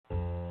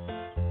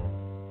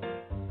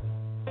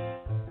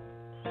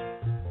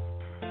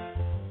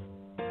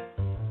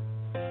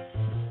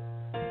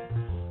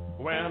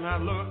When I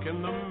look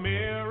in the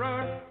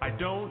mirror, I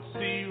don't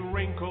see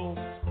wrinkles.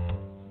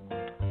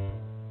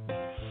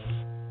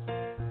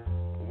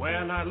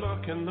 When I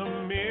look in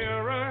the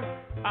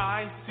mirror,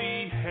 I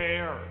see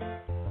hair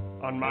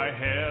on my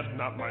head,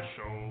 not my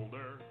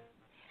shoulder.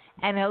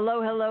 And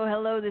hello, hello,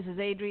 hello. This is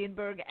Adrienne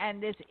Berg,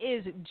 and this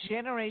is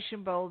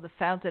Generation Bold, the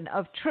fountain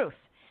of truth.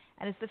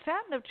 And it's the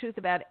fountain of truth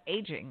about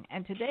aging.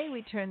 And today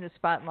we turn the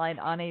spotlight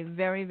on a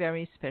very,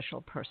 very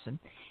special person.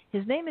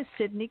 His name is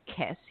Sidney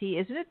Kess. He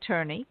is an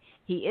attorney.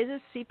 He is a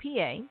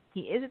CPA. He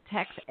is a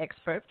tax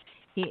expert.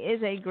 He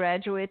is a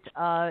graduate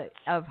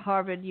of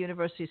Harvard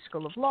University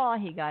School of Law.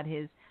 He got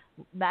his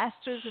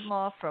master's in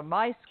law from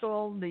my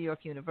school, New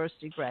York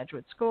University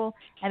Graduate School,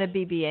 and a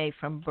BBA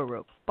from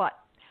Baruch. But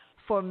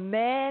for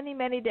many,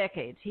 many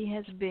decades, he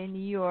has been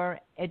your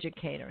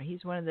educator.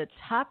 He's one of the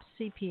top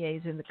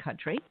CPAs in the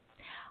country.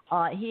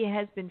 He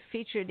has been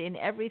featured in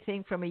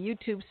everything from a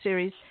YouTube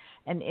series,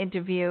 an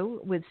interview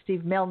with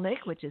Steve Melnick,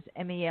 which is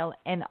Melnik.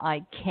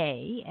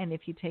 And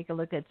if you take a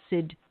look at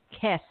Sid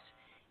Kess,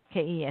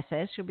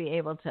 Kess, you'll be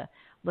able to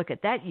look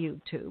at that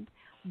YouTube.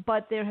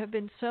 But there have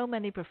been so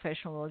many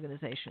professional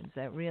organizations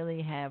that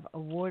really have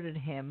awarded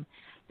him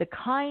the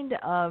kind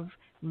of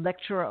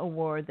lecturer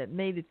award that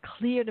made it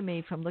clear to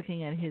me from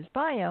looking at his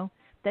bio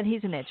that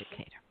he's an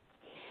educator.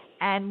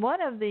 And one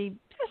of the,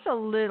 just a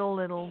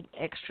little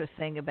extra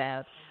thing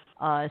about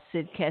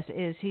Sid Kess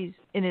is he's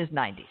in his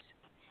 90s.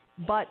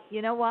 But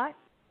you know what?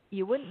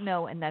 You wouldn't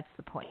know, and that's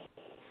the point.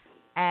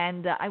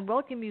 And I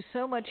welcome you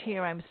so much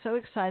here. I'm so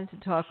excited to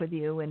talk with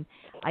you, and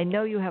I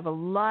know you have a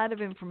lot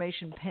of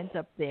information pent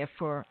up there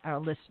for our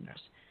listeners.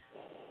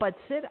 But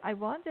Sid, I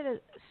wanted to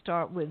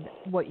start with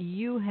what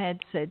you had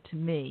said to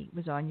me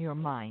was on your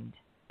mind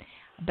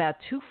about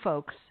two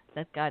folks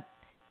that got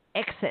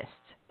excessed.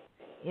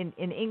 In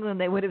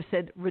England, they would have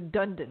said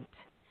redundant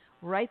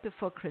right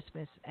before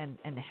Christmas, and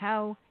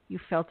how you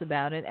felt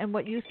about it and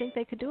what you think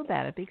they could do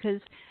about it. Because,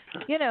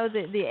 you know,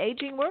 the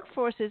aging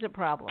workforce is a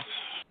problem.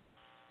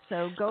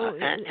 So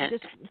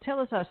just tell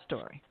us our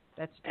story.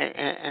 That's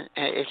and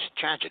it's a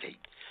tragedy.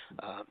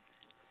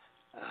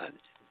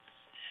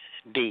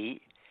 B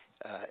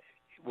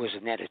was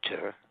an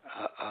editor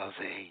of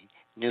a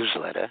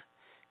newsletter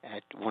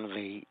at one of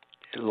the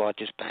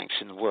largest banks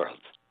in the world.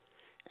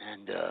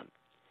 And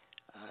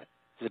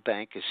the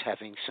bank is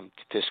having some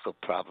fiscal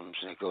problems.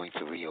 They're going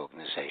through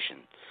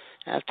reorganization.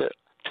 After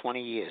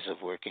 20 years of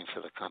working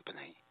for the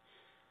company,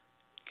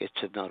 get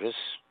to notice,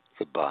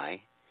 goodbye,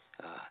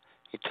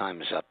 your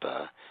time is up,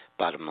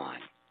 bottom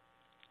line.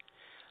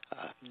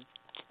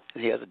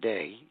 The other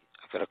day,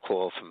 I got a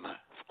call from a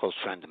close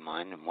friend of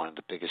mine in one of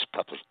the biggest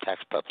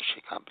tax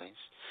publishing companies,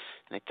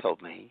 and they told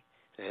me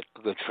that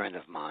a good friend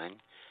of mine,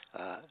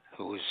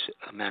 who was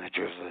a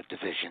manager of a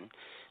division,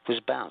 was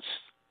bounced,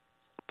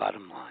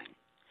 bottom line.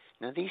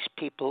 Now, these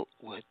people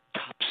were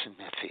tops in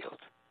their field,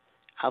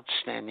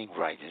 outstanding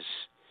writers,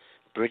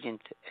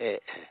 brilliant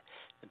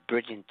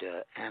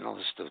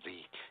analysts of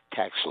the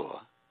tax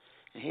law.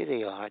 And here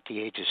they are at the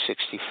age of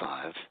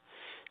 65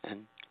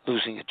 and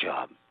losing a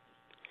job.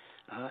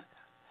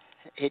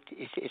 It's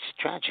a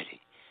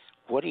tragedy.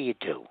 What do you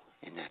do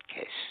in that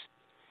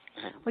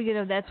case? Well, you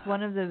know, that's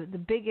one of the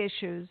big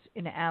issues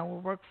in our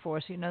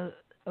workforce. You know,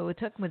 we're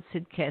talking with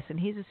Sid Kess, and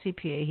he's a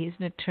CPA, he's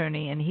an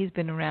attorney, and he's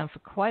been around for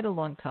quite a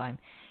long time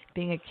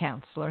being a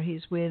counselor.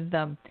 He's with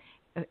a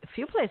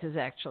few places,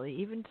 actually.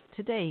 Even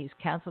today, he's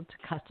counseled to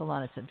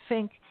Castellanos and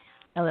Fink,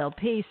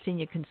 LLP,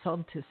 senior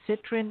consultant to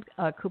Citrin,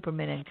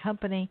 Cooperman and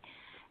Company.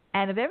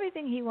 And of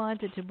everything he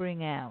wanted to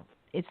bring out,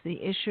 it's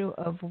the issue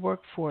of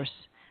workforce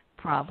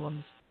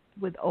problems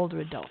with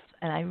older adults.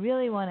 And I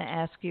really want to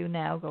ask you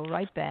now, go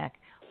right back,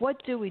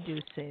 what do we do,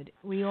 Sid?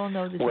 We all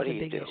know this is a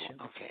big issue.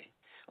 Okay.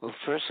 Well,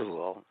 first of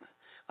all,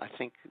 I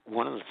think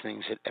one of the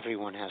things that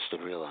everyone has to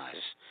realize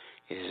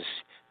is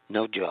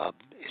no job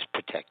is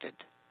protected.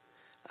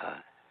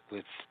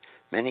 With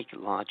many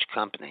large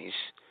companies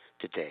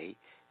today,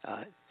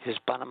 there's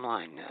bottom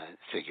line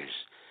figures.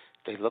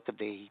 They look at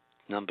the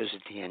numbers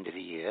at the end of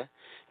the year,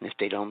 and if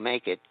they don't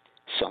make it,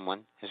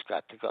 someone has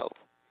got to go.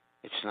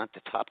 It's not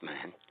the top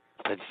man,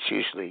 but it's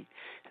usually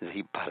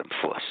the bottom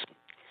force.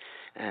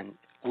 And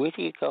where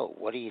do you go?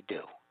 What do you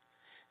do?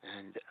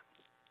 And,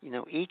 you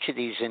know, each of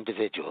these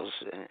individuals,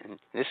 and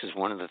this is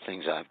one of the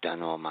things I've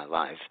done all my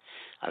life,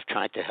 I've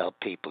tried to help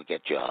people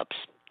get jobs.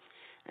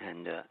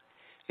 And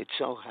it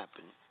so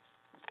happened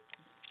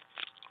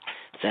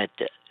that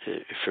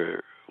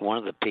for one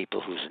of the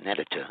people who's an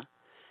editor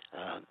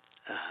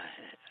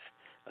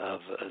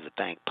of the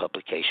bank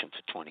publication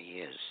for 20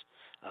 years,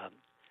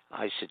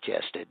 I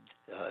suggested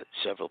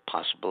several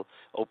possible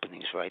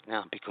openings right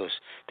now because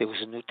there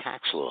was a new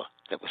tax law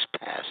that was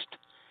passed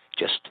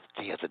just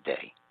the other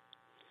day.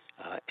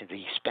 In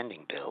the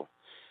spending bill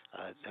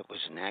that was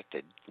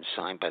enacted and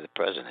signed by the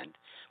president,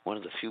 one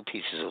of the few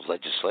pieces of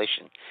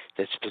legislation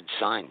that's been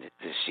signed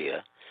this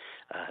year,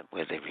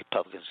 where the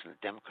Republicans and the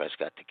Democrats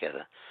got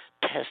together,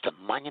 passed a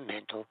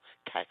monumental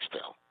tax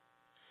bill.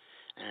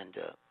 And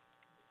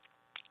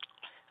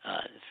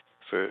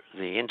for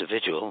the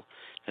individual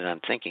that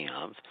I'm thinking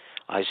of,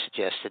 I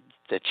suggested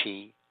that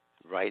she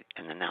write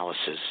an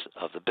analysis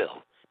of the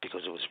bill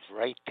because it was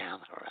right down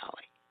her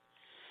alley.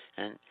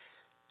 And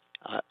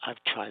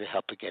I've tried to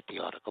help her get the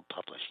article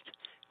published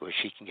where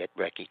she can get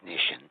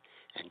recognition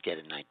and get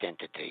an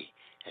identity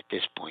at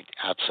this point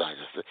outside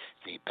of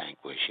the bank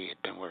where she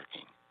had been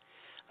working.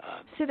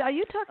 Sid, are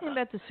you talking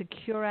about the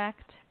Secure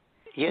Act?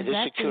 Yeah,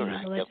 the Secure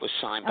Act that was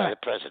signed by the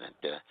president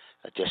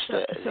just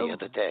the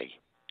other day.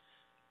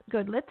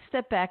 Good. Let's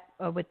step back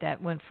with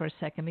that one for a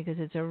second because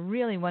it's a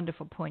really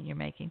wonderful point you're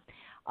making.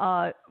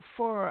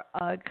 For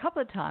a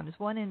couple of times,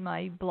 one in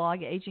my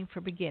blog, Aging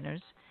for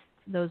Beginners,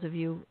 for those of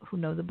you who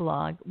know the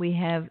blog, we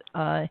have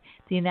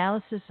the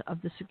analysis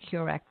of the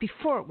Secure Act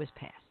before it was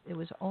passed. It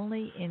was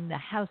only in the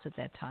House at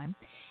that time.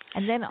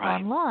 And then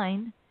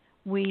online,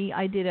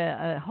 I did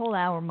a whole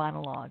hour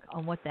monologue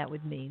on what that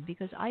would mean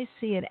because I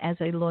see it as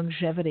a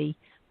longevity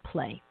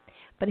play.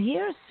 But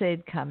here's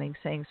Sid Cummings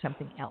saying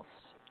something else.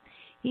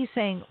 He's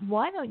saying,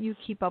 why don't you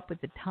keep up with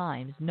the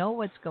times, know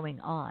what's going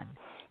on,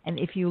 and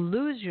if you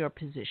lose your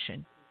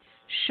position,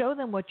 show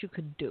them what you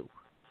could do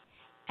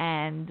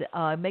and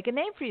make a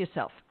name for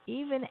yourself,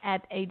 even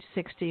at age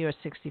 60 or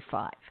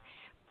 65.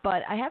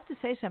 But I have to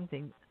say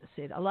something,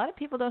 Sid. A lot of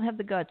people don't have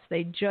the guts.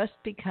 They just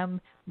become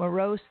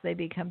morose. They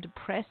become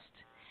depressed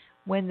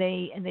when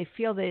they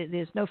feel that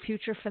there's no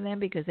future for them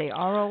because they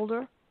are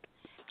older.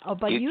 Oh,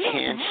 but you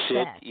can't don't have sit.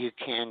 that. You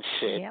can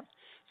sit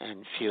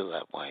and feel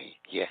that way.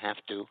 You have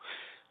to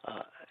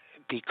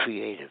be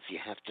creative. You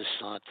have to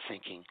start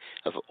thinking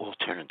of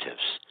alternatives.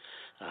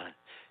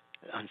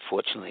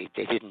 Unfortunately,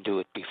 they didn't do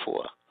it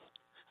before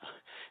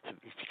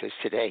because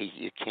today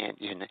you can't.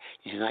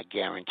 You're not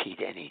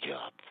guaranteed any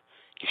job.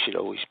 You should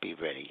always be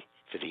ready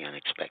for the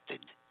unexpected.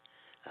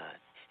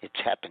 It's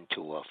happened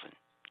too often.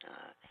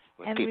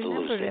 And people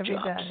remember, lose their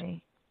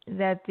everybody, jobs.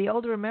 that the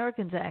Older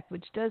Americans Act,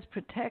 which does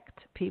protect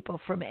people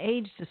from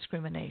age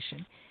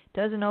discrimination,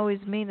 doesn't always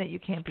mean that you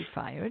can't be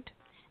fired,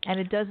 and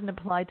it doesn't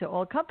apply to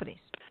all companies.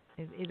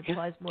 It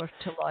applies more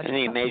to large And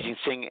the companies. amazing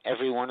thing,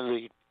 every one of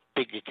the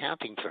big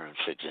accounting firms,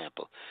 for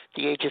example,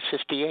 the age of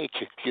 58,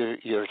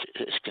 you're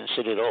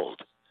considered old.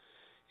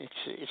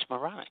 It's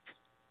moronic.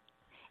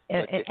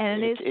 And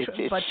it is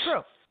true, but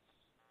true.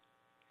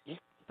 Yeah.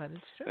 But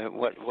it's true.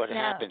 What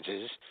happens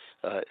is,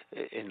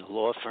 in the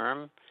law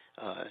firm,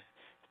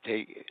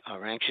 they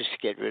are anxious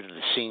to get rid of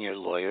the senior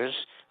lawyers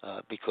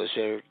because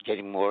they're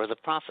getting more of the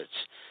profits.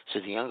 So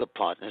the younger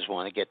partners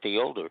want to get the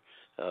older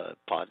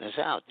partners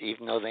out,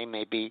 even though they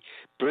may be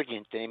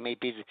brilliant. They may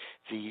be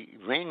the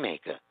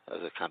rainmaker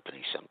of the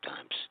company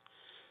sometimes.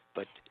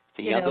 But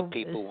the younger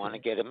people want to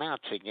get them out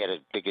to get a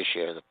bigger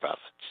share of the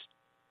profits.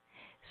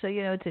 So,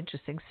 it's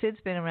interesting. Sid's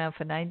been around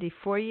for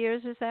 94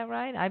 years, is that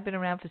right? I've been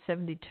around for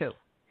 72.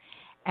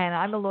 And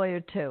I'm a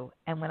lawyer, too.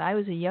 And when I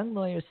was a young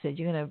lawyer, Sid,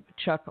 you're going to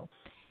chuckle.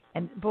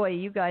 And, boy,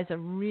 you guys are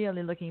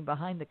really looking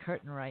behind the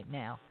curtain right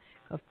now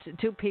of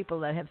two people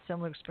that have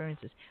similar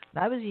experiences.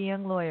 When I was a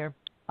young lawyer,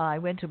 I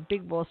went to a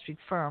big Wall Street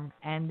firm,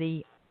 and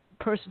the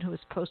person who was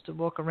supposed to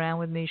walk around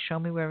with me, show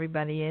me where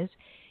everybody is,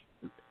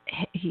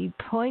 he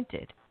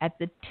pointed at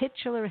the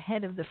titular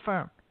head of the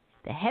firm,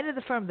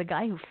 the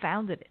guy who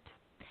founded it.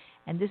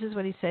 And this is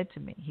what he said to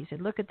me. He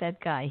said, look at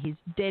that guy. He's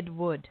dead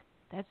wood.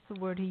 That's the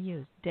word he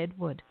used, dead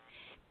wood.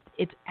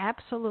 It's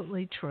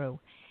absolutely true.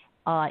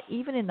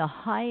 Even in the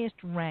highest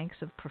ranks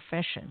of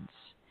professions,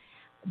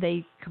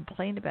 they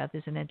complain about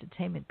this in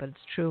entertainment, but it's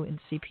true in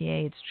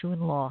CPA, it's true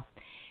in law.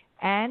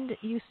 And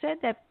you said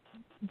that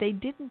they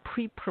didn't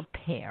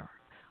pre-prepare.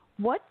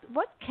 What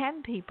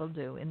can people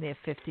do in their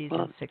 50s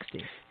and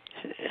 60s?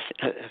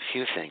 A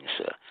few things.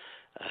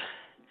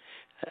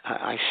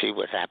 I see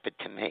what happened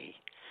to me.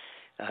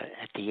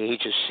 At the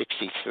age of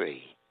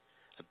 63,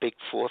 a Big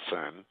Four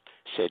firm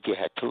said you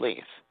had to leave.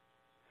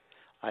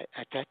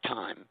 At that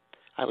time,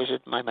 I was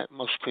at my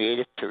most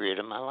creative period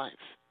of my life,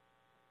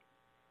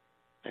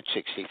 at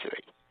 63.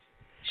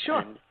 Sure.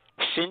 And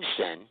since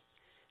then,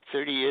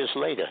 30 years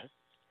later,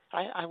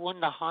 I won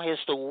the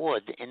highest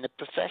award in the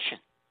profession.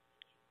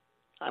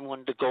 I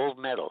won the gold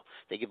medal.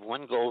 They give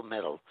one gold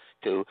medal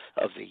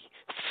of the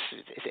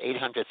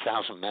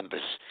 800,000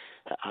 members.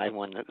 I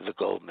won the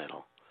gold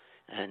medal.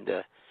 And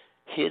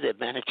here the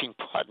managing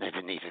partner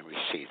didn't even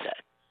receive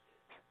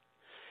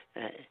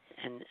that.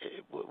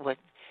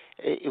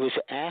 It was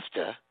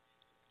after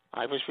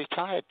I was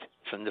retired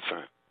from the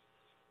firm.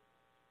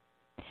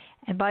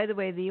 And by the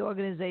way, the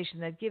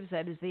organization that gives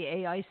that is the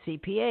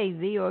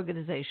AICPA, the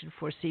organization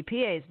for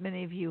CPAs.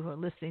 Many of you who are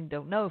listening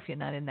don't know if you're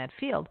not in that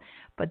field,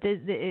 but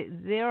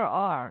there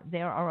are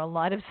a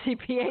lot of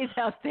CPAs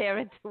out there,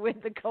 and to win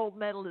the gold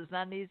medal is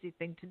not an easy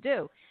thing to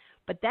do.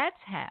 But that's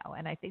how,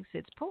 and I think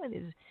Sid's point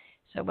is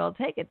so well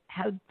taken,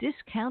 how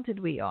discounted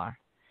we are,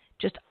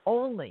 just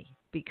only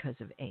because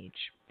of age.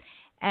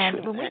 And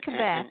sure. When we come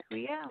back,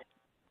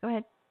 go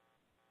ahead.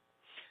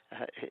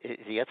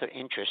 The other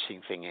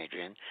interesting thing,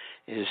 Adrian,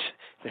 is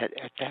that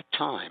at that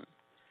time,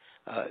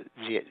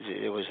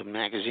 there was a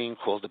magazine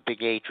called the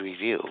Big Age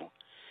Review,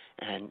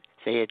 and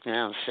they had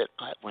announced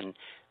that when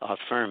our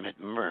firm had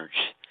merged,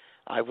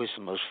 I was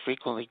the most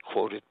frequently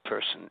quoted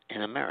person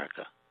in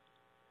America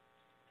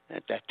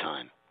at that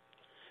time.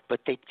 But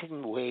they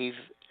didn't waive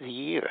the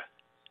year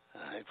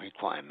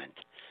requirement.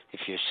 If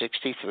you're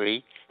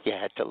 63, you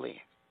had to leave.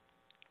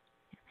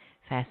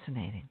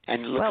 Fascinating.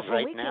 And look,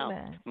 right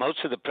now, most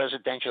of the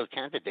presidential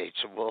candidates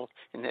are all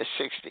in their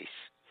 60s.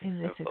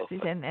 In the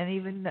 60s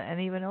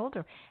and even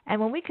older.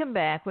 And when we come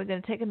back, we're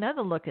going to take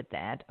another look at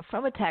that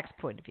from a tax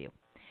point of view,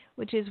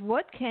 which is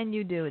what can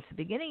you do? It's the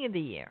beginning of the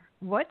year.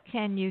 What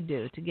can you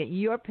do to get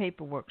your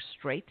paperwork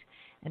straight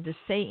and to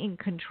stay in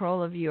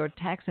control of your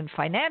tax and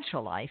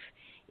financial life,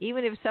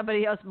 even if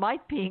somebody else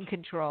might be in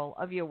control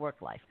of your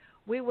work life?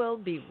 We will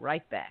be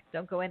right back.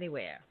 Don't go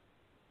anywhere.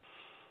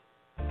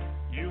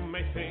 You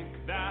may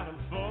think that I'm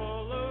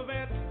full of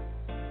it,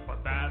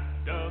 but that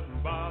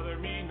doesn't bother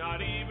me,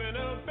 not even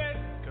a bit,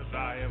 'cause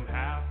I am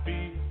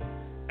happy,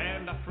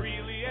 and I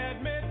freely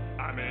admit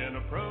I'm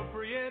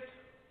inappropriate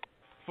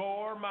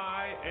for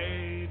my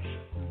age.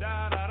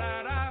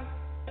 Da-da-da-da,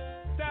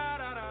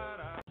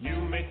 da-da-da-da. You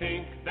may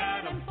think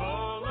that I'm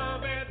full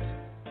of it,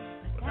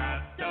 but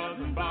that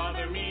doesn't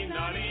bother me,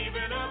 not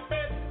even a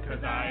bit,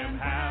 'cause I am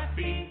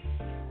happy,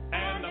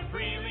 and I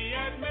freely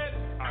admit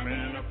I'm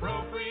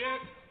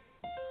inappropriate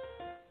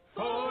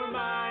for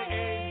my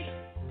age.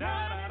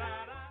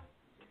 Da-da-da-da.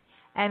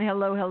 And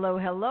hello, hello,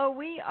 hello.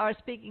 We are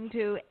speaking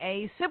to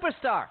a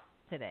superstar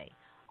today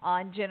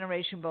on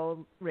Generation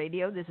Bold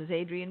Radio. This is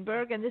Adrienne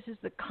Berg, and this is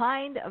the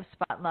kind of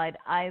spotlight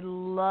I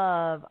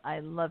love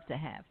to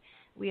have.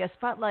 We are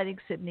spotlighting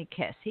Sidney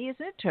Kess. He is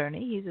an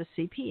attorney. He's a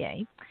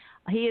CPA.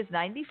 He is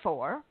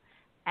 94,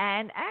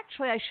 and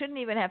actually I shouldn't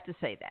even have to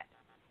say that,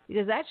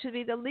 because that should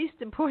be the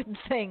least important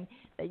thing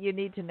that you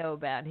need to know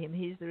about him.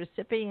 He's the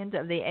recipient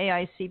of the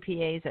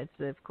AICPA's, that's,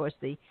 of course,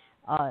 the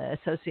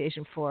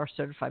Association for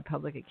Certified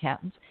Public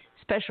Accountants,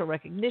 Special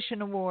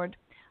Recognition Award.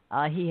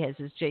 He has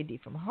his JD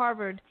from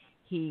Harvard.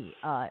 He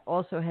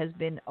also has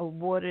been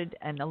awarded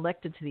and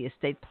elected to the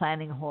Estate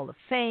Planning Hall of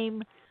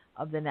Fame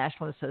of the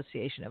National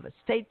Association of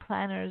Estate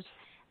Planners,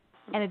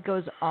 and it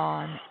goes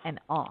on and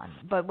on.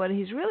 But what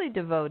he's really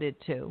devoted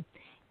to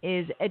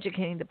is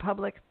educating the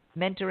public,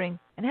 mentoring,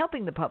 and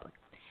helping the public.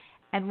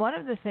 And one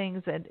of the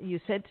things that you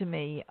said to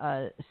me,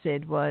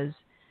 Sid, was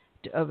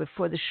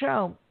before the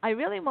show, I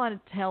really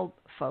want to tell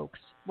folks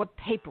what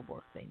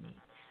paperwork they need.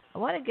 I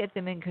want to get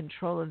them in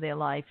control of their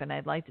life, and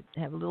I'd like to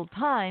have a little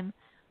time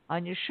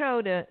on your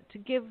show to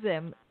give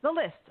them the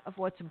list of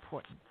what's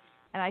important.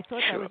 And I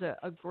thought that was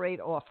a great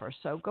offer.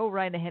 So go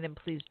right ahead and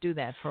please do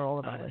that for all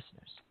of our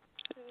listeners.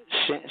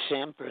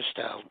 Sam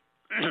Bristow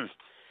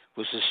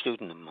was a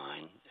student of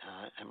mine,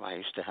 and I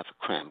used to have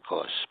a cram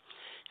course.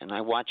 And I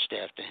watched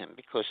after him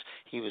because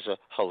he was a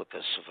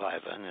Holocaust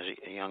survivor, and as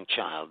a young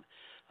child,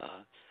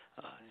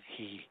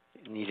 he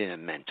needed a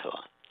mentor.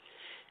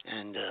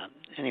 And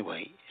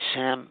anyway,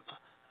 Sam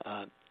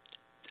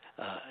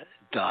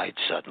died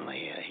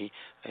suddenly.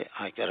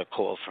 I got a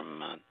call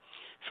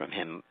from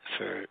him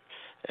for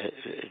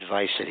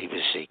advice that he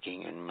was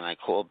seeking, and when I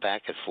called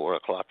back at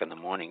 4:00 in the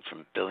morning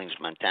from Billings,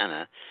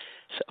 Montana,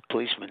 a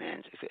policeman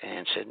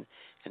answered,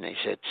 and they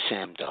said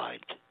Sam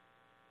died.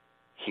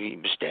 He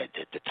was dead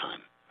at the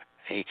time.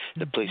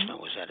 The policeman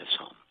was at his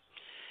home,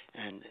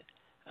 and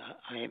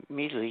I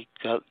immediately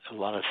got a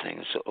lot of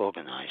things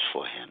organized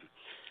for him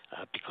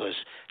because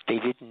they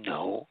didn't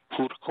know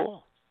who to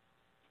call.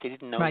 They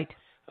didn't know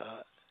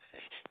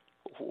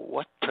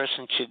what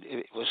person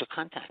was a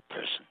contact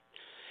person,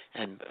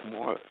 and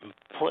more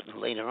important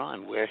later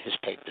on, where his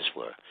papers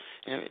were.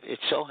 And it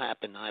so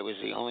happened I was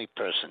the only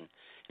person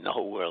in the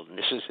whole world, and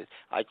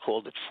I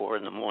called at 4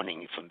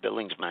 a.m. from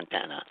Billings,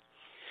 Montana.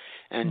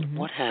 And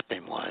what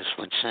happened was,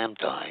 when Sam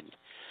died,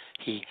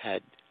 he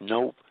had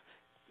no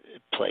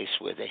place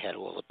where they had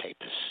all the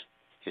papers.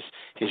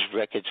 His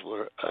records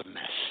were a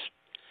mess.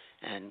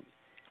 And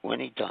when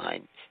he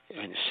died,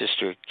 and his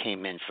sister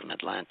came in from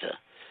Atlanta,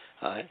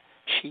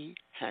 she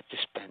had to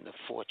spend a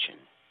fortune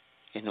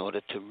in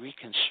order to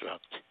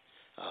reconstruct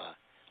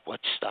what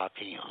stock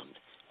he owned,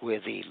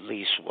 where the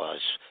lease was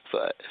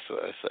for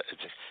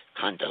the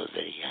condo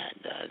that he had,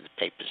 the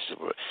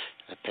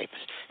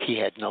papers. He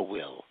had no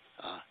will.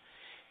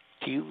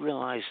 Do you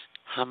realize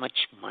how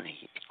much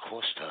money it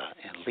cost her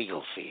in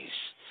legal fees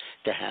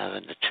to have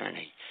an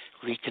attorney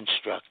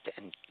reconstruct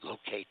and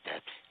locate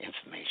that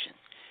information?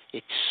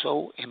 It's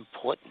so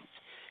important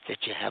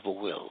that you have a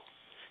will,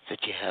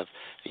 that you have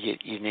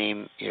you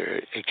name your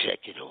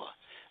executor,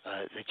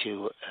 that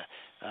you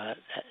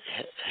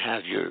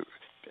have your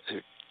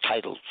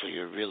title for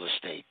your real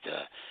estate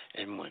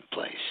in one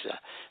place,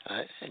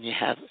 and you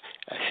have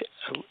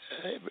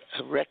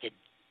a record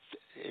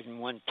in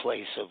one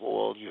place of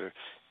all your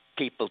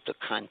people to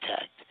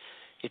contact.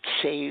 It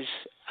saves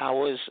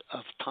hours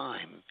of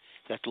time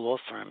that law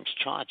firms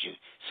charge you.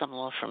 Some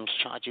law firms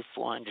charge you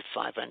 $400,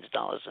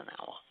 $500 an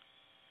hour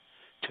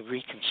to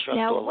reconstruct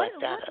all that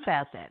data. What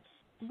about that?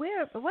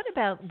 What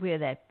about where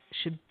that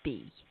should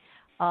be?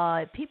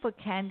 People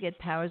can get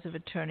powers of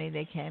attorney,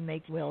 they can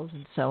make wills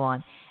and so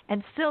on,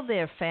 and still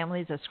their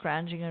families are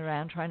scrounging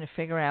around trying to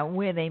figure out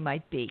where they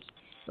might be.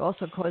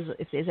 also cause,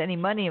 if there's any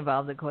money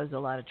involved, it causes a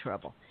lot of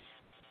trouble.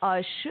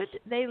 Should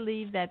they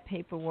leave that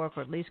paperwork,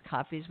 or at least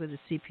copies, with a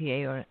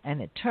CPA or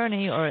an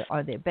attorney, or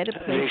are there better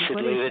places? They should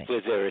leave it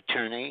with their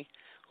attorney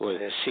or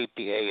their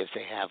CPA if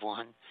they have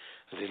one.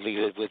 Or they leave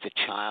it with the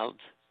child.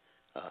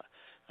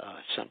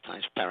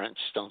 Sometimes parents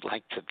don't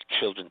like the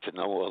children to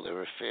know all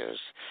their affairs,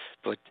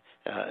 but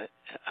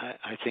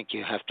I think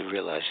you have to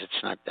realize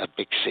it's not a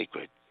big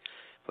secret.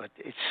 But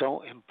it's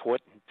so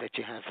important that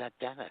you have that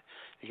data.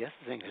 The other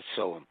thing that's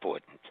so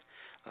important,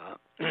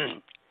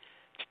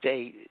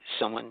 today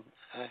someone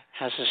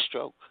has a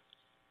stroke.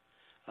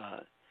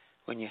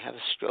 When you have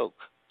a stroke,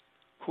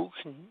 who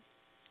can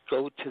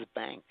go to the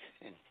bank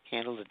and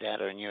handle the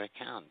data in your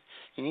account?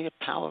 You need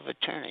a power of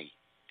attorney.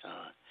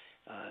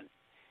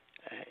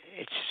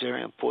 It's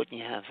very important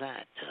you have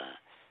that.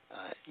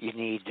 You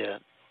need,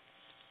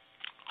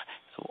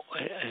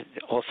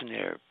 often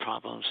there are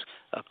problems,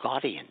 a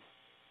guardian.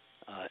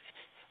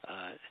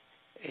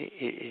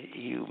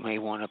 You may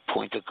want to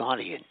appoint a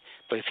guardian,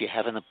 but if you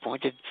haven't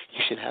appointed,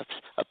 you should have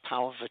a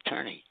power of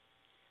attorney,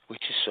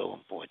 which is so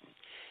important.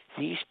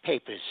 These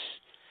papers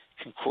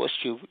can cost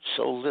you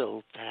so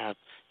little to have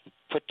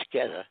put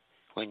together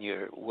when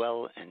you're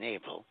well and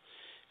able.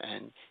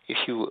 And if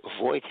you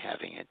avoid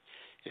having it,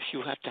 if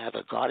you have to have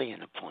a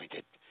guardian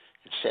appointed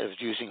instead of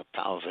using a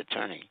power of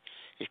attorney,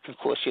 it can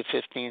cost you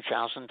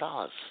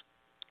 $15,000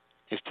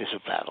 if there's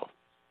a battle.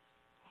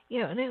 I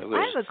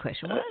have a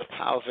question. A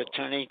power of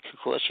attorney can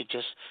cost you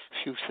just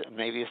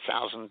maybe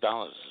 $1,000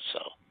 or so.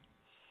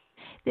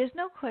 There's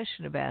no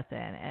question about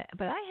that.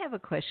 But I have a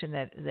question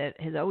that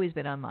has always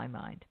been on my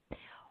mind.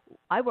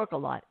 I work a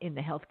lot in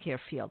the healthcare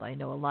field. I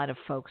know a lot of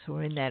folks who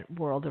are in that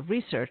world of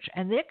research,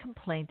 and their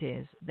complaint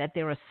is that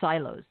there are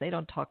silos. They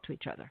don't talk to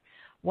each other.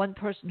 One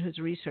person who's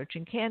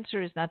researching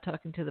cancer is not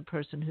talking to the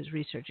person who's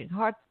researching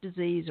heart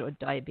disease or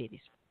diabetes.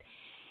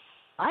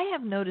 I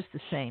have noticed the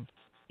same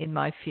in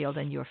my field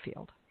and your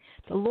field.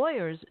 The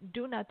lawyers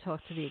do not talk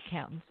to the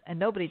accountants, and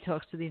nobody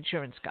talks to the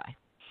insurance guy.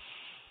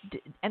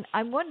 And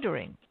I'm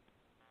wondering,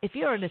 if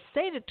you're an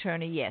estate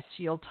attorney, yes,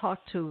 you'll talk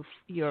to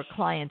your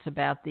clients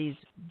about these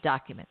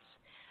documents.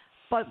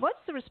 But what's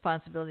the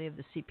responsibility of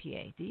the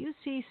CPA? Do you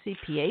see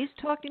CPAs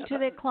talking to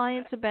their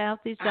clients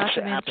about these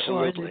documents?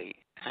 Absolutely.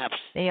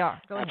 They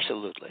are. Go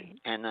Absolutely. ahead.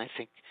 And I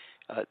think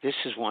this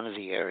is one of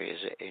the areas,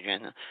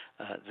 Adrienne,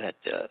 that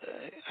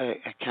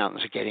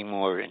accountants are getting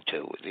more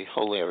into, the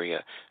whole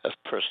area of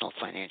personal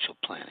financial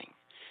planning.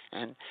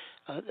 And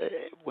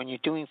when you're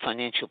doing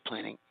financial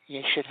planning,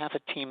 you should have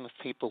a team of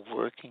people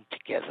working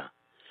together.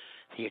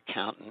 The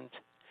accountant,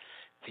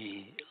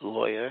 the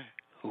lawyer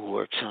who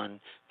works on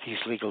these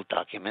legal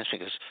documents,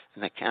 because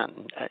an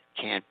accountant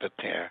can't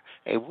prepare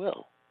a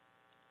will.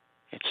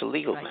 It's a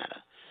legal matter.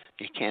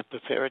 You can't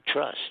prepare a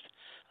trust.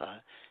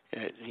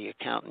 The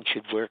accountant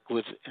should work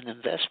with an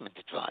investment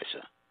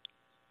advisor,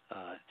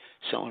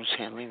 someone who's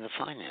handling the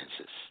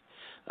finances.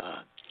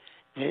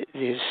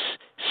 There's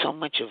so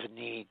much of a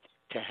need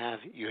to have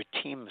your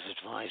team of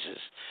advisors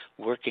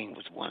working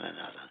with one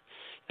another.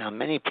 Now,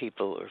 many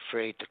people are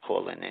afraid to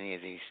call in any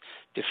of these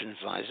different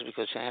advisors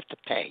because they have to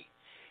pay.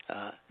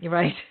 You're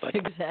right.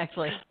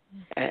 Exactly.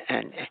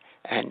 And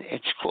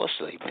it's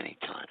costly many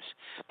times.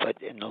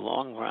 But in the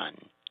long run,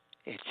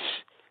 it's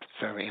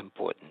very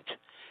important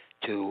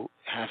to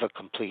have a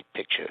complete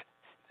picture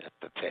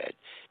prepared,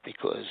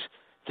 because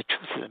the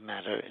truth of the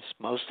matter is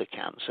most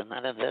accountants are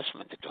not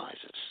investment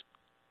advisors.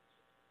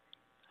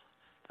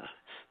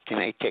 They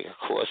may take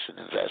a course in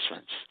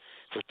investments,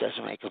 but it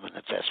doesn't make them an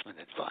investment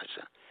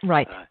advisor.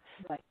 Right.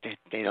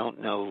 They don't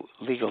know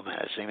legal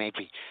matters. They may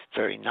be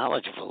very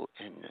knowledgeable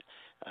in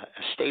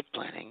estate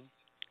planning,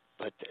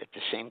 but at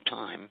the same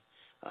time,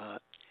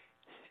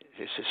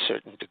 there's a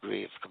certain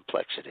degree of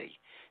complexity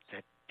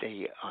that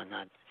they are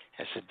not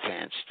as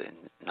advanced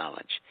in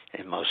knowledge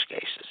in most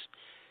cases.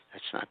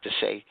 That's not to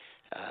say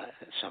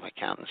some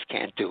accountants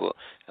can't do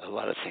a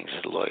lot of things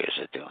that lawyers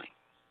are doing.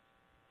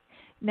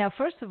 Now,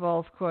 first of all,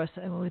 of course,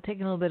 and we're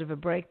taking a little bit of a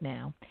break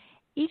now,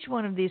 each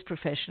one of these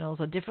professionals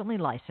are differently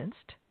licensed.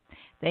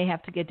 They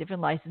have to get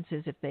different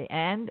licenses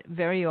and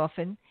very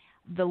often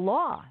the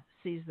law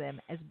sees them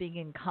as being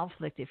in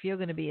conflict. If you're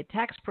going to be a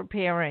tax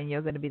preparer and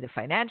you're going to be the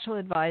financial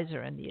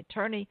advisor and the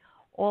attorney,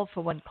 all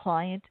for one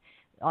client,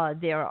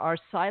 there are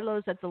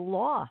silos that the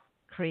law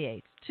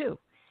creates too.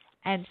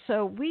 And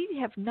so we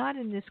have not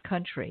in this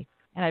country,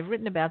 and I've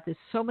written about this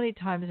so many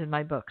times in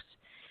my books,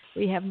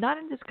 we have not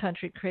in this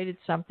country created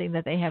something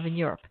that they have in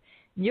Europe.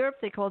 In Europe,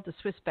 they call it the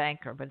Swiss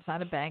banker, but it's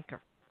not a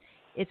banker.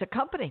 It's a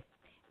company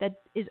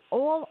that is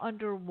all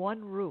under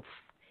one roof,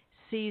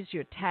 sees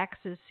your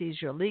taxes,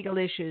 sees your legal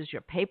issues,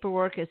 your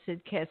paperwork, as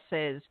Sid Kess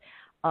says,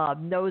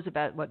 knows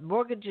about what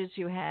mortgages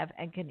you have,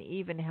 and can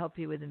even help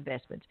you with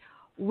investments.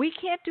 We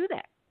can't do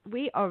that.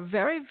 We are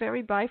very,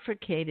 very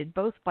bifurcated,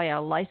 both by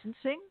our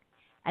licensing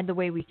and the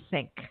way we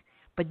think.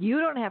 But you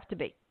don't have to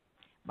be.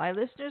 My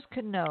listeners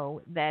can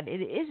know that it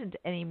isn't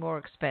any more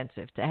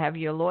expensive to have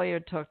your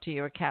lawyer talk to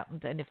your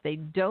accountant, and if they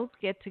don't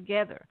get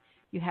together,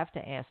 you have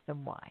to ask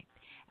them why.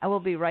 And we'll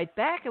be right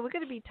back, and we're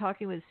going to be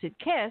talking with Sid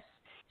Kess,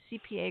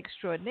 CPA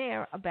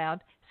extraordinaire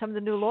about some of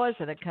the new laws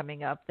that are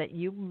coming up that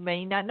you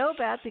may not know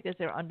about because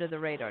they're under the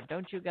radar.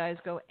 Don't you guys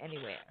go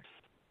anywhere.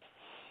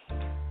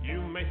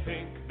 You may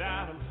think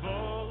that I'm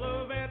full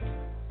of it,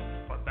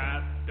 but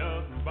that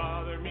doesn't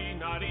bother me,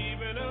 not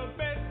even a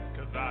bit,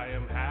 'cause I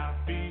am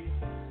happy,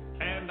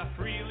 and I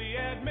freely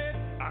admit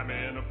I'm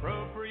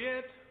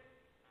inappropriate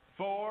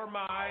for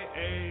my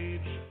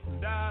age.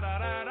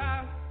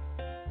 Da-da-da-da,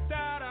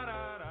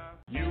 da-da-da-da.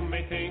 You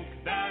may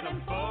think that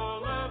I'm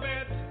full of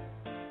it,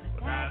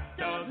 but that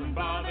doesn't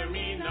bother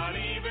me, not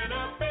even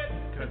a bit,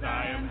 'cause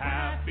I am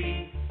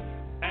happy,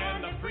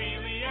 and I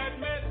freely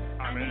admit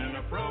I'm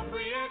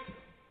inappropriate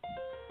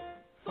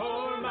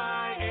for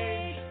my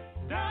age.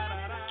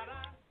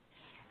 Da-da-da-da.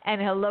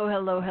 And hello,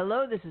 hello,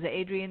 hello. This is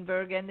Adrienne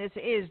Berg, and this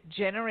is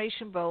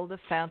Generation Bold, the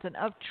Fountain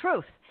of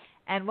Truth.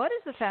 And what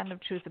is the Fountain of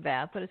Truth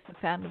about? But it's the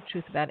Fountain of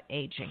Truth about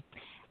aging.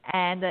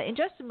 And in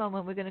just a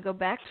moment, we're going to go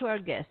back to our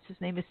guest. His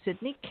name is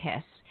Sidney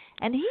Kess,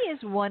 and he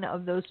is one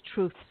of those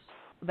truths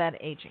about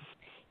aging.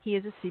 He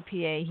is a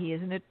CPA. He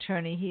is an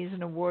attorney. He is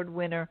an award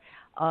winner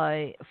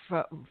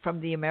from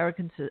the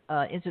American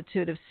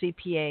Institute of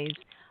CPAs.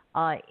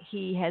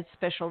 He has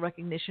special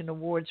recognition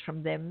awards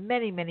from them,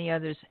 many, many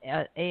others.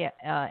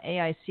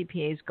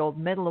 AICPA's Gold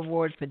Medal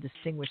Award for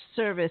Distinguished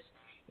Service.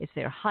 It's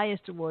their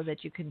highest award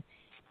that you can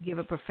give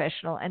a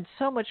professional, and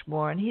so much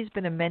more. And he's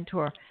been a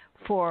mentor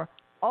for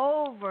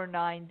over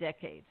 9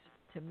 decades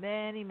to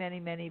many,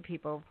 many, many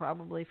people,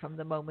 probably from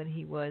the moment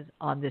he was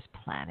on this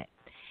planet.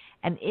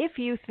 And if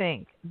you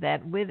think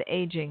that with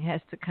aging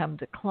has to come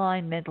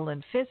decline, mental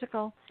and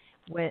physical,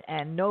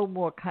 and no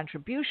more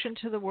contribution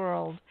to the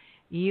world,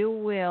 you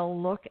will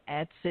look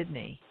at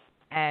Sidney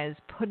as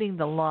putting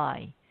the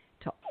lie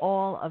to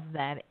all of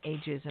that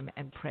ageism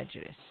and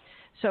prejudice.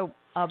 So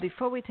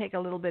before we take a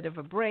little bit of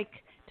a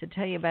break to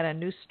tell you about a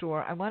new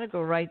store, I want to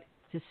go right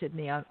to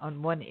Sidney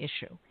on one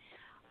issue.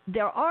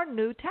 There are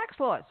new tax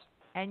laws,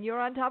 and you're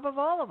on top of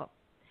all of them.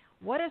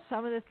 What are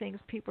some of the things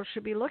people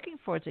should be looking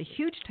for? It's a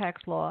huge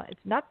tax law.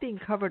 It's not being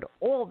covered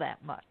all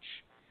that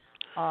much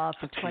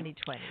for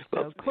 2020.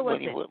 So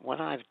what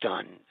I've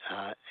done,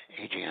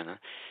 Adriana,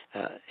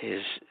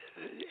 is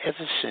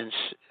ever since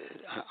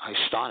I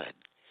started,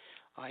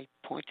 I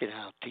pointed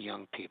out to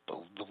young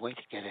people the way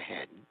to get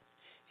ahead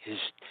is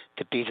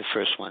to be the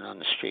first one on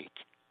the street.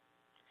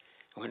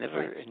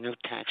 Whenever a new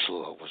tax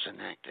law was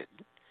enacted,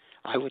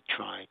 I would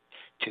try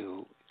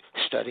to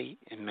study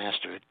and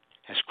master it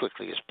as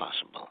quickly as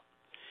possible.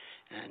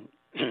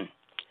 And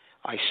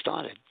I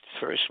started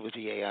first with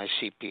the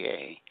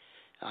AICPA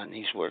on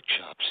these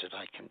workshops that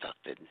I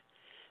conducted.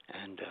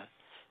 And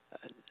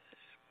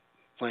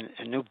when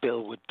a new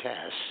bill would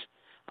pass,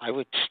 I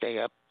would stay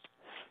up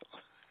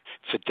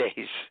for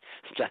days,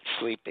 not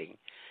sleeping,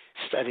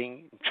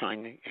 studying,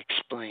 trying to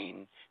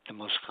explain the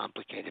most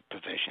complicated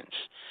provisions.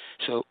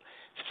 So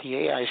the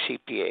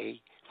AICPA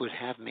would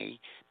have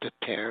me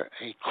prepare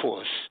a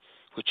course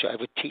which I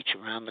would teach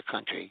around the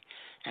country,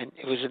 and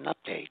it was an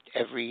update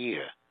every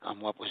year on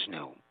what was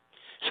new.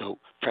 So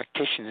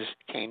practitioners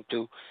came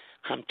to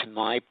come to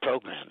my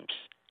programs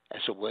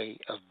as a way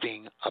of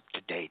being up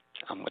to date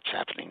on what's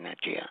happening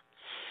that year.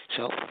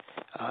 So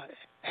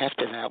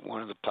after that,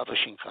 one of the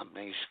publishing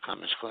companies,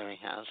 Commerce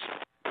Clearinghouse,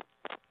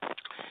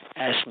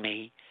 asked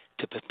me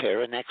to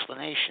prepare an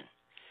explanation.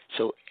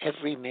 So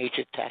every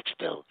major tax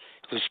bill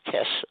was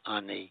tests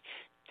on the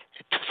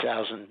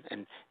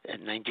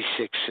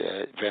 2096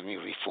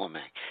 Revenue Reform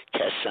Act,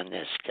 tests on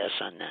this,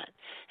 tests on that.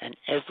 And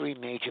every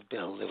major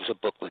bill, there was a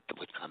booklet that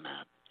would come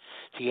out.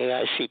 The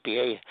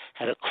AICPA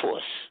had a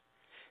course.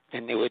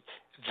 Then there were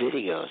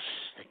videos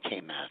that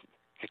came out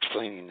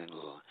explaining the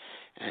law.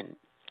 And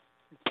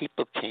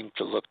people came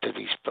to look to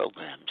these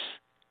programs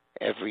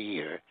every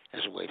year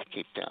as a way to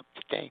keep them up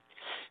to date.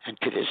 And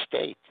to this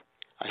date,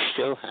 I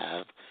still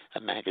have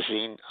a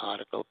magazine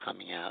article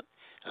coming out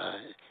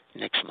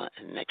next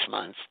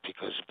month,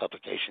 because the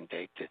publication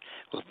date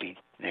will be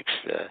next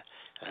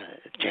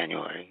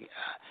January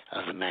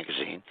of the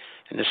magazine.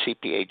 And the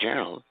CPA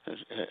Journal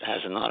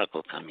has an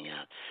article coming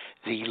out.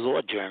 The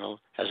Law Journal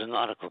has an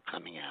article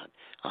coming out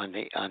on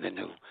the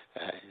new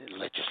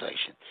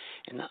legislation.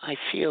 And I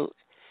feel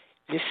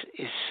this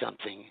is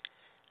something.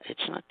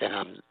 It's not that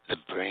I'm the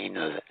brain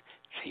or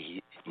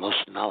the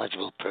most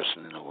knowledgeable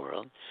person in the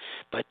world,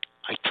 but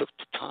I took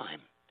the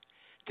time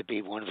to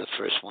be one of the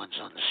first ones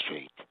on the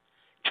street,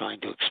 trying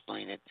to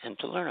explain it and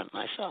to learn it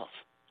myself.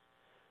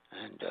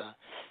 And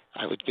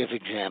I would give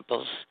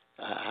examples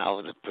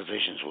how the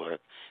provisions work,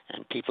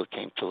 and people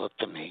came to look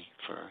to me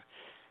for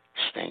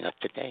staying up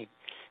to date.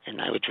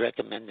 And I would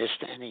recommend this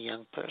to any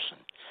young person.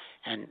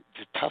 And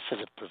the tougher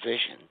the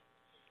provision,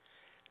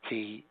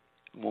 the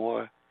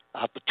more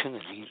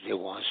opportunity there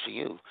was for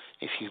you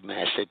if you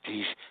mastered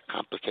these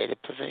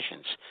complicated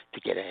provisions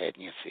to get ahead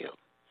in your field.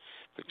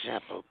 For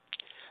example,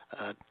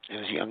 there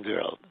was a young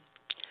girl,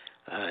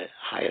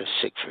 Haya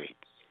Siegfried.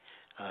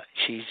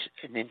 She's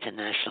an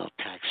international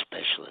tax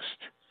specialist.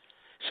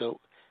 So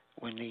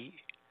when the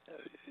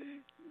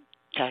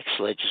tax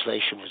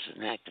legislation was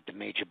enacted, the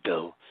major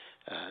bill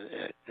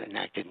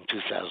enacted in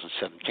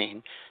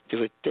 2017, there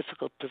were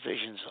difficult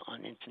provisions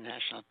on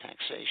international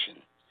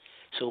taxation.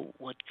 So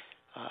what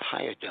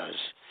Haya does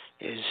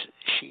is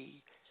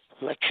she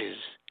lectures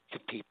to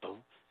people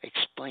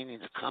explaining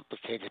the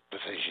complicated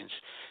provisions,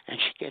 and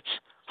she gets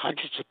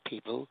hundreds of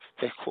people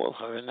that call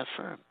her in the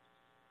firm.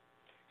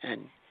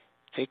 And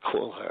they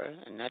call her,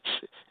 and that's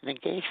an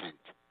engagement.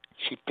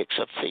 She picks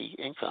up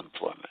the income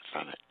from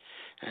it.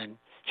 And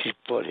she's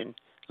brought in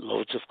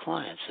loads of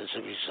clients as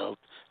a result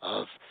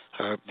of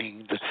her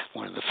being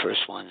one of the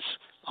first ones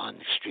on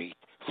the street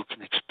who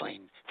can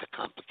explain the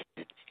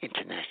complicated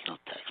international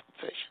tax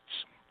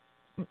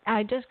provisions.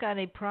 I just got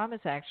a promise,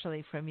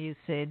 actually, from you,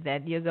 Sid,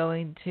 that you're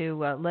going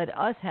to let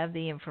us have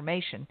the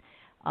information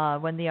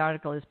when the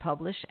article is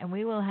published, and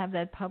we will have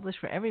that published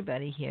for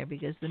everybody here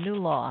because the new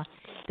law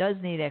does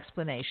need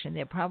explanation.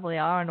 There probably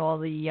aren't all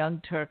the young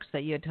Turks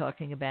that you're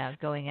talking about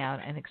going out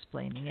and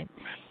explaining it.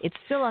 It's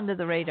still under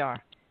the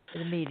radar for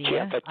the media.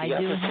 Yeah, but the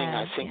other thing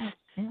I think,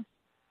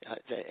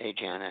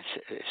 Adriana,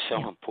 is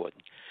so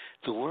important.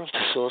 The world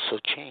has also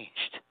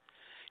changed.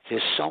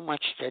 There's so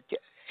much that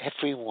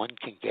everyone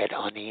can get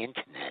on the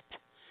internet.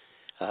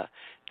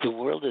 The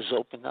world is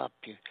opened up.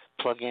 You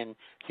plug in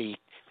the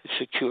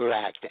Secure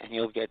Act, and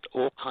you'll get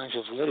all kinds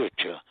of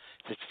literature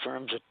that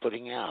firms are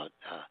putting out.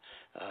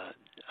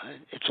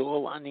 It's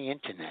all on the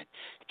internet.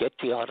 Get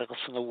the article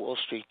from the Wall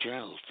Street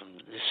Journal from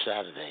this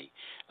Saturday.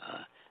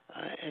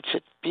 It's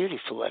a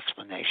beautiful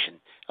explanation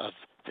of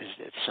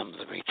some of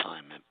the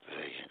retirement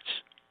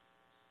provisions.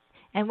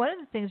 And one of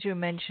the things you were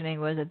mentioning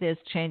was that there's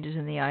changes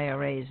in the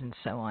IRAs and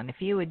so on. If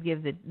you would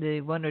give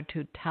the one or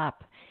two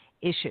top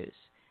issues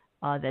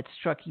that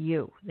struck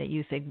you that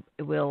you think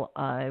will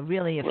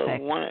really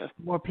affect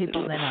more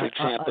people than for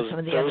example, some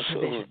of the other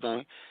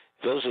provisions.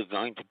 Those are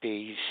going to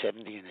be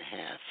 70 and a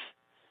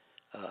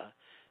half.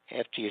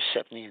 After you're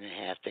 70 and a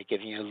half, they're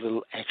giving you a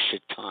little extra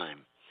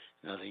time,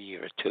 another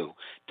year or two,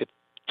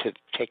 to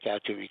take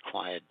out your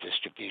required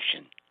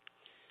distribution.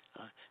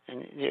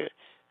 And there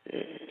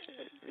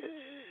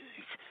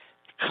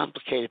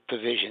complicated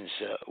provisions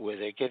where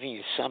they're giving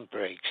you some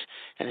breaks,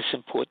 and it's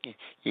important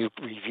you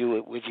review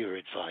it with your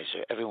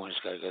advisor. Everyone's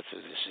got to go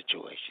through this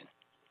situation.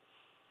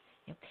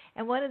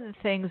 And one of the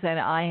things that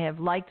I have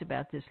liked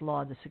about this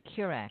law, the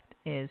Secure Act,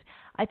 is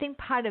I think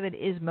part of it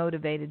is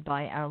motivated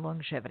by our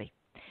longevity.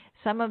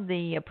 Some of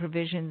the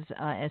provisions,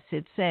 as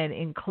Sid said,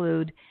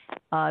 include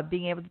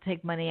being able to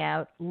take money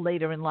out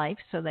later in life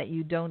so that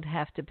you don't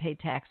have to pay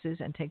taxes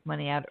and take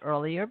money out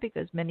earlier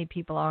because many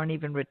people aren't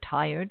even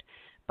retired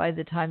by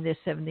the time they're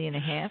 70 and a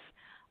half.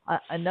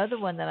 Another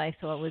one that I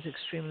thought was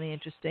extremely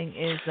interesting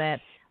is that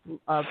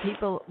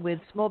people with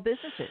small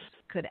businesses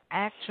could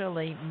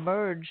actually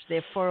merge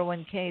their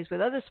 401ks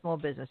with other small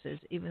businesses,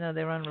 even though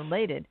they're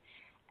unrelated,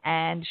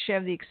 and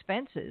share the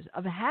expenses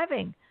of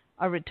having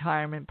a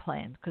retirement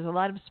plan, because a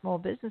lot of small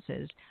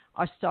businesses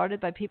are started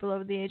by people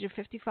over the age of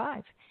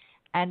 55,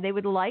 and they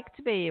would like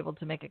to be able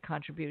to make a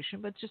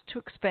contribution, but it's just too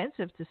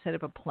expensive to set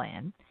up a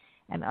plan.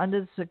 And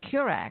under the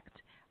Secure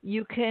Act,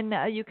 you can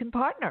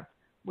partner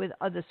with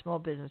other small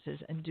businesses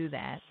and do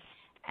that.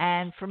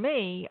 And for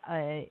me,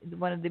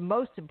 one of the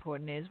most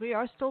important is we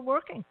are still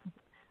working.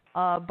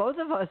 Both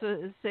of us,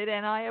 Sid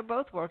and I, are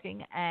both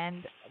working,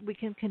 and we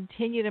can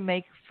continue to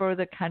make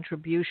further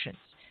contributions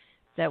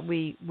that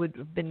we would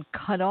have been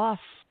cut off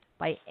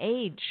by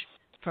age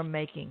from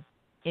making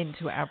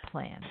into our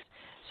plans.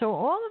 So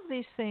all of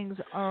these things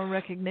are a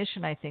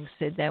recognition, I think,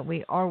 Sid, that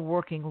we are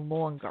working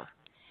longer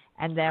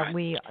and that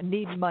we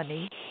need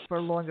money for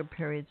longer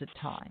periods of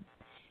time.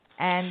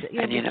 And,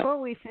 before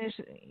we finish,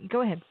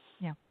 go ahead.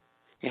 Yeah.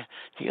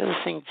 The other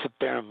thing to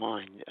bear in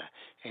mind,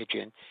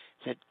 Adrian,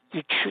 that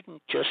you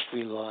shouldn't just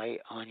rely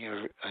on your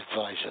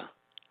advisor,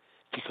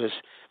 because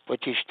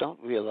what you don't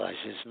realize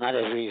is not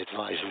every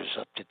advisor is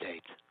up to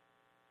date.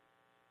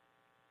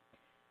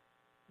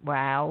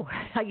 Wow,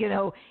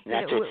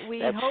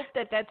 we hope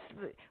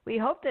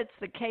that's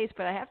the case,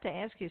 but I have to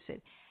ask you,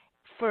 Sid,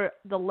 for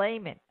the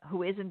layman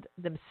who isn't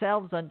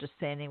themselves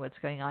understanding what's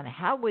going on,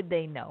 how would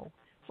they know?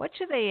 What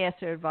should they ask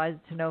their advisor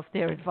to know if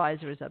their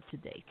advisor is up to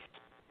date?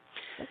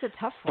 That's a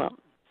tough one.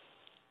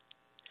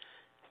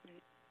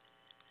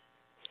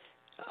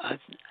 Well,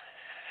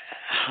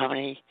 how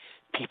many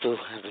people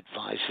have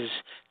advisors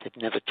that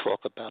never talk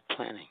about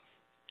planning?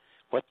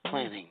 What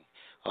planning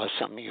are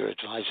some of your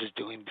advisors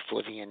doing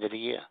before the end of the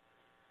year?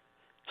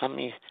 How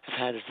many have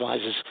had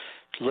advisors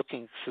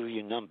looking through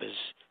your numbers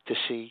to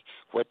see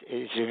what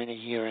is there any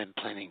year-end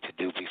planning to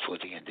do before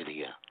the end of the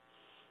year?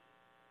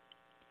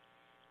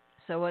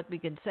 So what we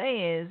can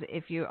say is,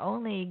 if you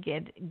only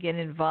get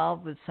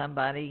involved with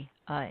somebody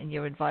and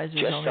your advisor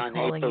is only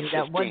calling you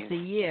that once a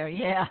year,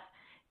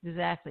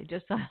 exactly,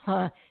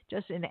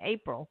 just in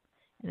April,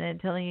 and then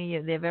telling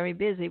you they're very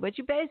busy, what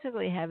you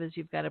basically have is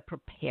you've got a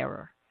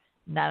preparer,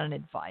 not an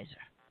advisor,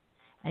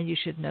 and you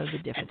should know the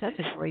difference. That's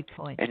a great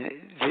point. And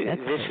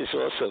this is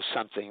also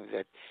something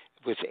that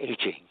with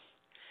aging,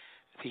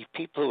 the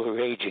people who are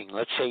aging,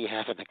 let's say you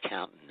have an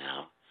accountant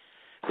now,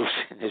 who's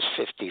in his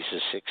 50s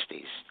or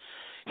 60s,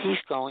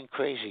 he's going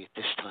crazy at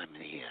this time of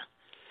the year.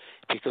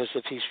 Because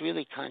if he's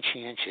really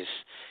conscientious,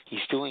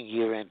 he's doing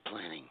year-end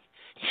planning.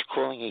 He's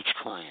calling each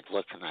client,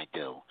 what can I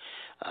do?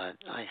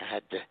 I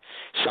had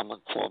someone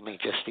call me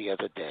just the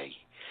other day,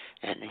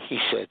 and he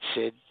said,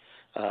 Sid,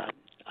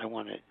 I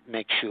want to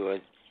make sure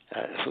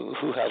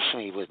who helps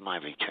me with my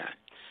return.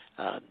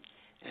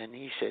 And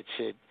he said,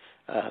 Sid,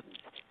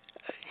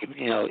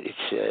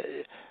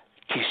 it's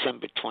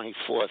December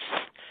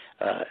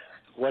 24th.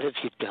 What have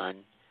you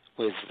done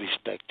with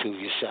respect to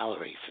your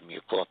salary from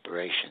your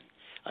corporation?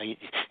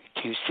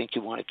 Do you think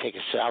you want to take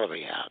a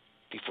salary out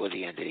before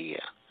the end of the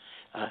year?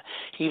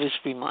 He was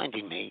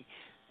reminding me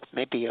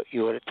maybe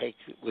you ought to take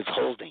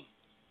withholding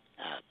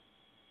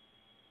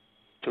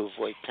to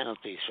avoid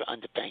penalties for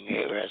underpaying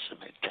your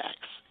estimate tax.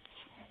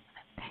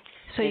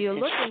 So you're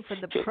looking for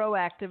the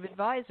proactive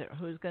advisor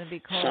who's going to be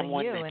calling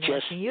you and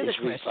asking you the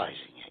question.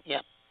 Revising it.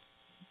 Yep.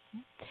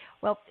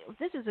 Well,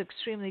 this is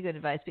extremely good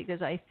advice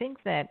because I think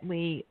that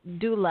we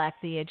do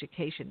lack the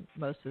education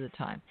most of the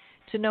time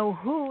to know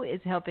who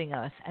is helping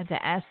us and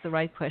to ask the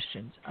right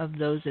questions of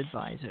those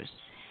advisors.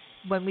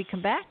 When we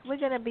come back, we're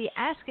going to be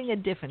asking a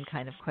different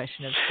kind of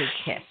question of Sid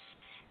Kess,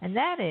 and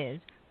that is,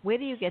 where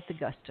do you get the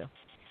gusto?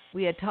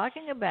 We are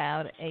talking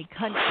about a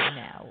country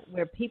now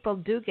where people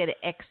do get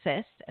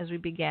excess, as we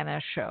began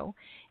our show,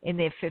 in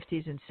their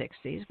 50s and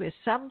 60s, where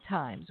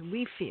sometimes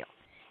we feel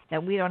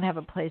that we don't have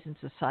a place in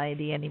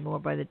society anymore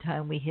by the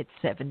time we hit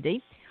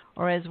 70.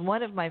 Or as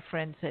one of my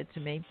friends said to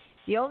me,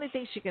 the only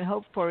thing she can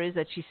hope for is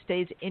that she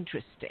stays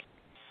interesting.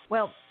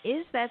 Well,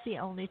 is that the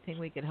only thing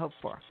we can hope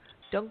for?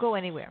 Don't go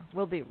anywhere.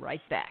 We'll be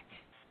right back.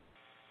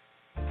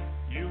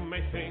 You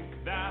may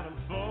think that I'm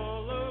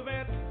full of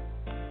it,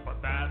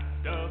 but that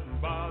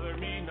doesn't bother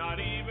me, not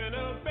even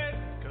a bit,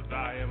 'cause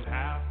I am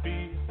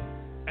happy,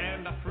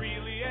 and I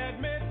freely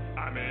admit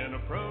I'm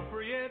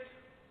inappropriate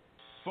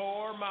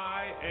for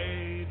my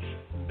age.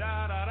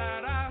 Da da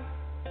da da,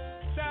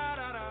 da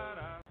da da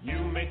da. You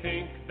may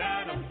think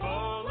that I'm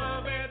full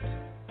of it,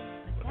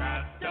 but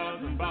that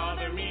doesn't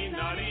bother me,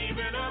 not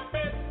even a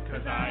bit,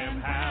 'cause I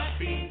am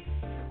happy,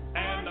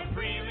 and I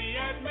freely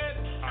admit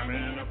I'm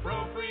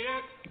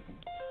inappropriate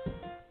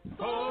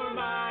for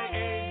my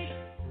age.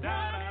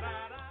 Da da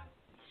da da.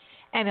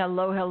 And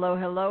hello, hello,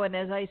 hello. And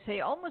as I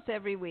say almost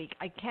every week,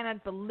 I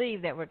cannot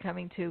believe that we're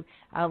coming to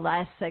our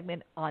last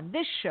segment on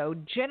this show,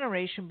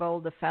 Generation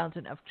Bold, the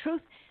Fountain of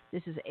Truth.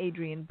 This is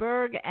Adrienne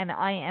Berg, and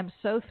I am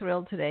so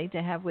thrilled today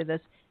to have with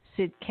us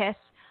Sid Kess.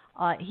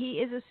 He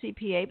is a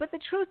CPA, but the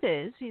truth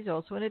is he's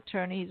also an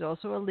attorney, he's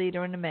also a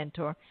leader and a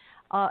mentor,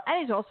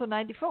 and he's also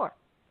 94.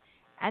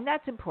 And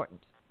that's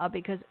important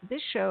because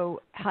this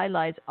show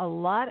highlights a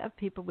lot of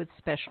people with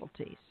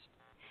specialties.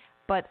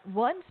 But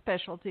one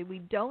specialty we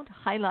don't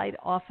highlight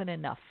often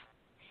enough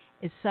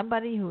is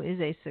somebody who is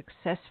a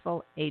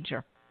successful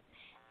ager.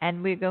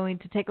 And we're going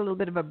to take a little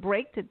bit of a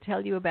break to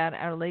tell you about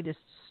our latest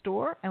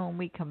store. And when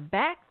we come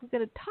back, we're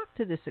going to talk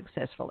to the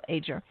successful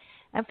ager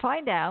and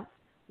find out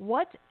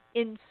what's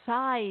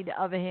inside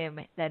of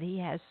him that he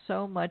has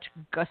so much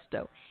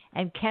gusto.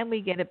 And can we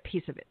get a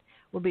piece of it?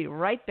 We'll be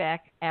right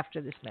back after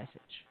this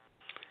message.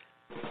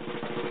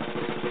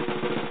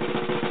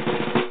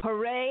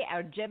 Hooray,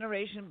 our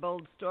Generation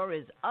Bold store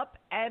is up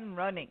and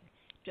running.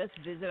 Just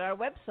visit our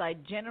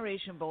website,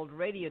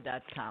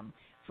 generationboldradio.com,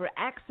 for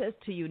access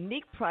to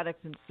unique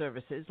products and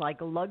services like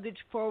luggage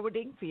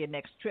forwarding for your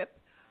next trip,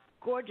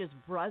 gorgeous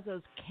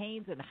Brazos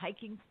canes and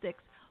hiking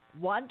sticks,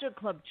 Wander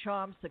Club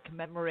charms to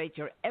commemorate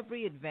your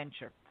every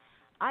adventure.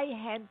 I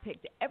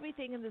handpicked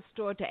everything in the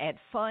store to add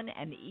fun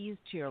and ease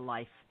to your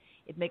life.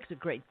 It makes a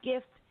great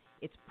gift,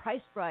 it's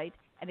priced right,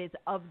 and it's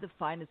of the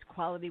finest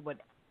quality,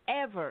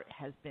 whatever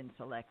has been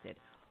selected.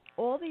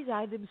 All these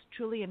items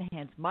truly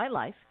enhance my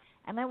life,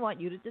 and I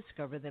want you to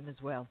discover them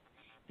as well.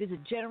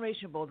 Visit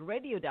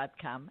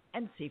GenerationBoldRadio.com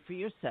and see for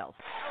yourself.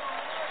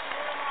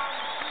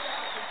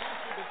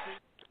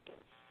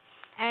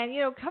 And,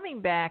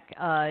 coming back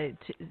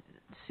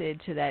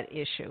to that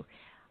issue,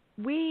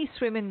 we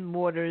swim in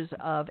waters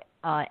of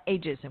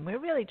ageism. We're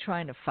really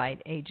trying to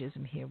fight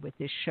ageism here with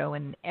this show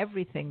and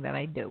everything that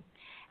I do.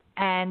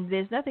 And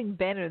there's nothing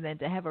better than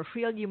to have a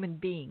real human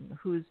being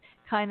who's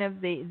kind of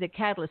the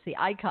catalyst, the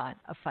icon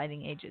of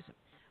fighting ageism.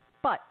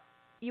 But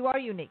you are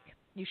unique.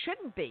 You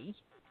shouldn't be.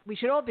 We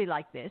should all be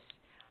like this.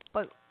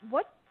 But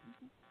what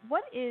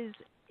is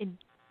in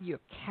your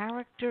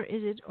character,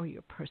 is it, or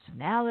your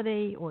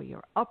personality, or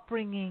your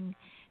upbringing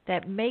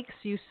that makes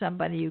you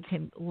somebody who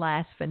can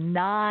last for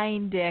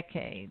 9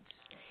 decades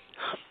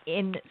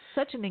in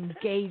such an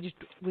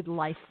engaged with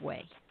life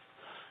way?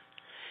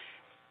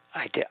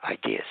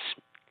 Ideas.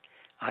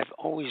 I've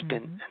always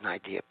been an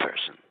idea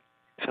person.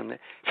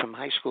 From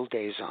high school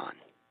days on,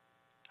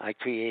 I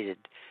created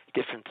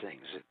different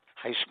things. At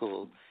high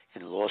school,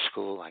 in law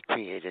school, I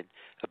created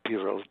a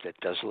bureau that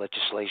does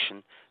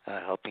legislation,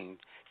 helping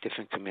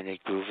different community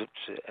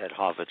groups at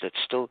Harvard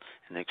that's still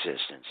in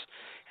existence.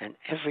 And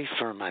every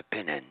firm I've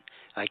been in,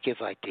 I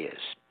give ideas.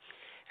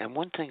 And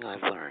one thing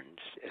I've learned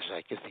as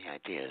I give the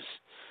ideas,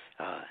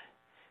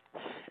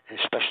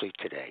 especially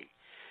today,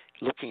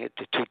 looking at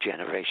the two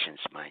generations,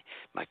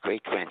 my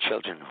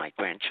great-grandchildren and my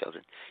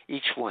grandchildren,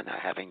 each one are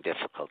having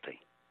difficulty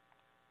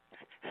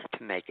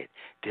to make it.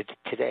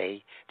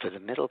 Today, for the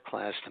middle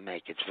class to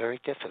make it, it's very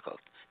difficult.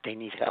 They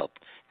need help.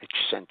 They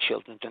send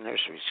children to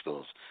nursery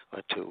schools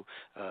or to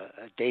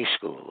a day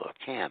school or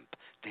camp.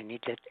 They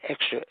need that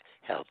extra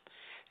help.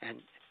 And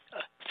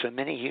for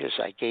many years,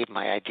 I gave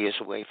my ideas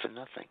away for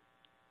nothing.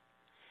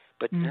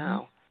 But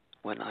now,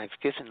 when I've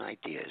given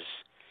ideas,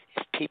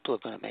 if people are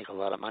going to make a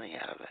lot of money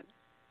out of it,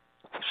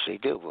 which they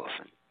do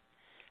often,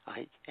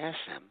 I ask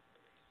them,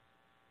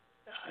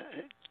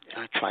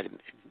 I try to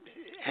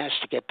ask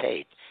to get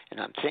paid. And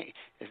I'm thinking,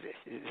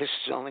 this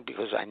is only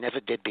because I never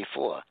did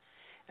before,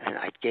 and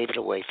I gave it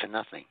away for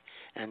nothing.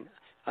 And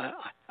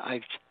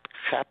I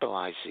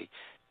capitalize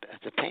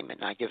the payment,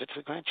 and I give it to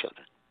the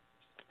grandchildren.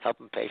 Help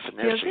them pay for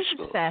nursery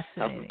school. Help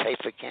them pay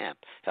for camp.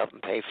 Help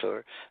them pay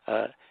for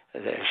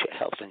their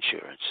health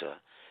insurance,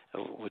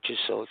 which is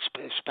so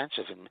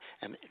expensive.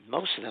 And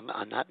most of them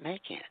are not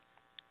making it.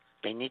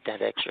 They need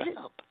that extra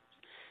help.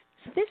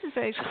 This is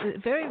very,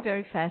 very,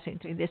 very fascinating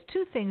to me. There's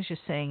two things you're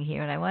saying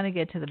here, and I want to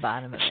get to the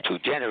bottom of it. It's two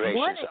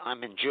generations.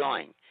 I'm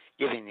enjoying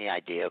giving the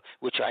idea,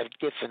 which I would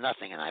give for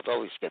nothing, and I've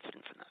always given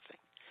for nothing.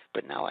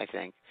 But now I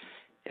think,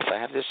 if I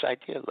have this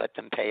idea, let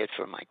them pay it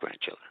for my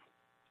grandchildren.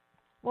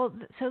 Well,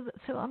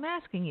 so I'm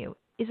asking you,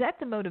 is that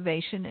the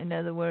motivation? In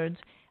other words,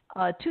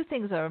 two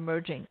things are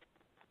emerging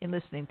in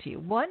listening to you.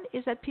 One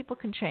is that people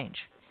can change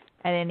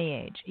at any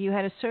age. You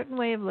had a certain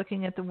way of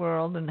looking at the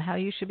world and how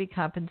you should be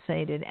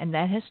compensated, and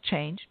that has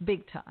changed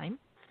big time.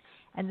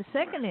 And the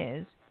second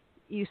is,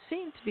 you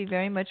seem to be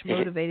very much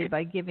motivated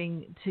by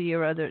giving to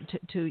your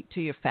to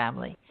your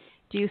family.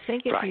 Do you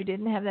think if you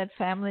didn't have that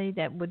family,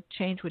 that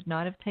change would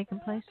not have taken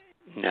place?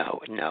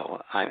 No.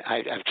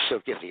 I'd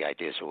still give the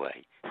ideas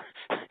away.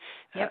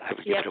 I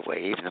would give it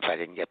away even if I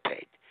didn't get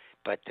paid.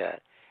 But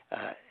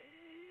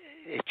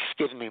it's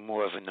given me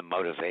more of a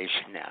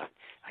motivation now.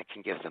 I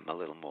can give them a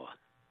little more.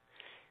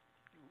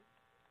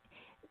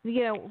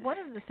 You know, one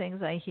of the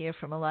things I hear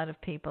from a lot of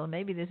people, and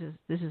maybe this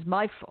is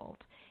my fault,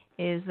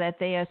 is that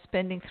they are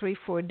spending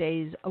 3-4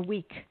 days a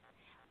week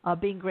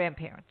being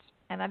grandparents.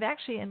 And I've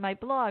actually, in my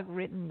blog,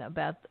 written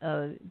about,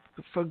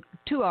 for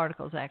 2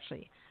 articles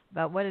actually,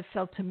 about what it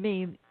felt to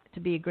me to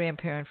be a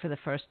grandparent for the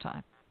first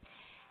time.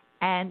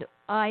 And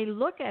I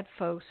look at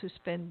folks who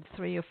spend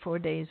 3 or 4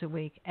 days a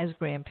week as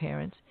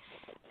grandparents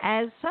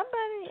as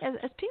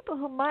somebody, as people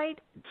who might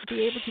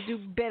be able to do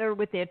better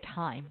with their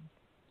time.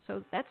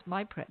 So that's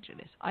my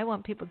prejudice. I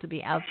want people to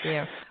be out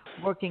there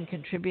working,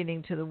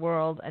 contributing to the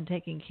world, and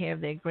taking care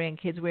of their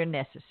grandkids where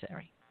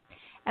necessary.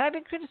 And I've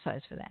been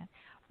criticized for that.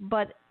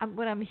 But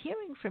what I'm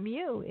hearing from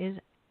you is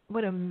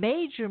what a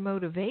major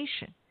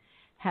motivation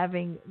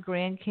having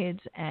grandkids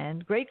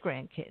and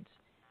great-grandkids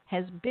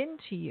has been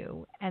to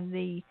you, and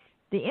the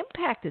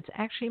impact it's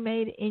actually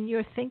made in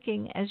your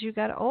thinking as you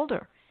got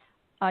older.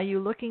 Are you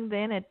looking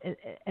then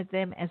at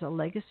them as a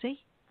legacy?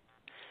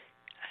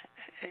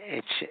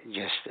 It's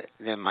just,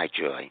 they're my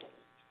joy.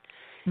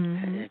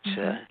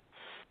 It's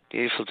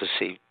beautiful to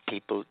see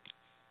people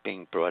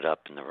being brought up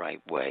in the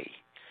right way,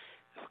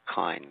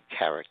 kind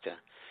character,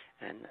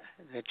 and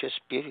they're just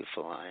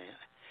beautiful. I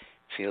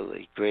feel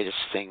the greatest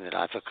thing that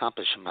I've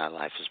accomplished in my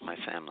life is my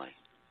family.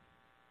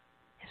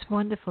 It's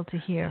wonderful to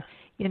hear.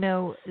 You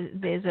know,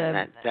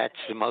 that's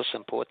the most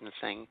important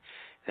thing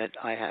that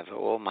I have.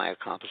 All my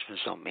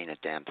accomplishments don't mean a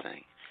damn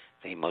thing.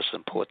 The most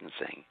important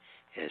thing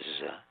is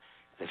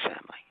the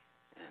family.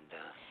 And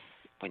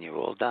when you're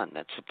all done,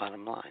 that's the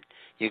bottom line.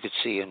 You could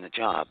see in the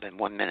job in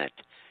 1 minute,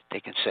 they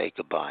can say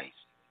goodbye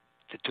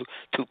to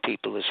two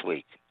people this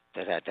week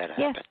that had that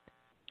happen.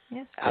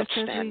 Yes.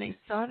 Outstanding,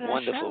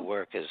 wonderful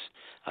workers.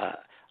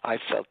 I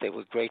felt they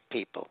were great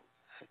people.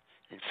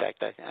 In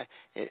fact,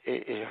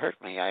 it hurt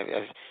me.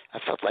 I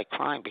felt like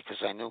crying because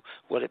I knew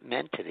what it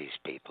meant to these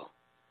people.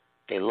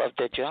 They loved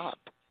their job.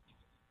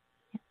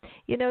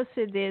 You know,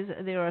 Sid,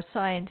 there are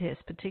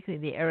scientists,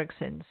 particularly the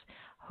Ericksons,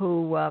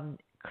 who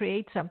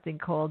create something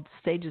called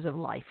stages of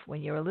life.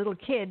 When you're a little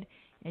kid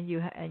and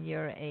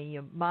you're a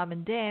mom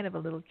and dad of a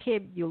little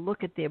kid, you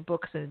look at their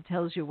books and it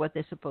tells you what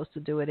they're supposed to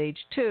do at age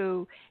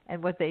 2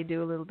 and what they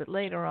do a little bit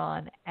later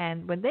on.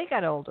 And when they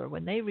got older,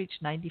 when they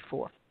reached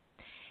 94,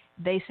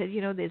 they said,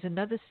 you know, there's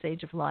another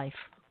stage of life,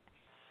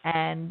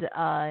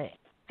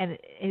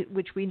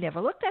 which we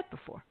never looked at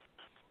before,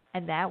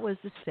 and that was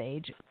the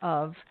stage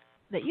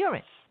that you're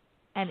in.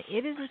 And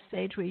it is a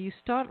stage where you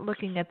start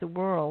looking at the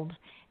world,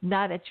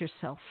 not at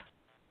yourself.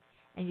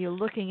 And you're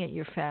looking at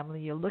your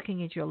family, you're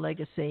looking at your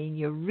legacy, and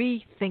you're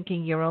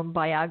rethinking your own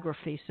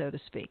biography, so to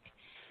speak.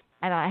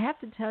 And I have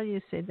to tell you,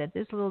 Sid, that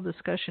this little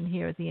discussion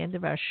here at the end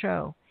of our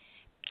show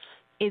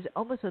is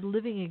almost a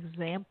living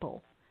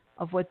example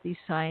of what these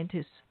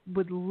scientists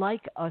would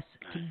like us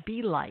to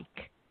be like.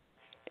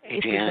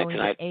 Adriana, can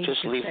I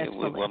just leave you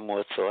with one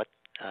more thought?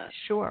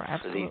 Sure,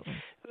 absolutely.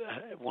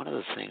 One of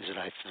the things that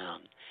I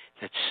found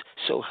that's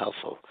so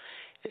helpful,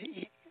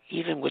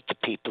 even with the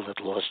people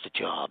that lost a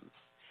job,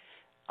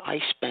 I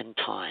spend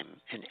time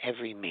in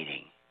every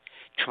meeting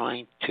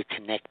trying to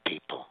connect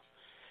people,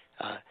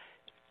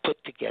 put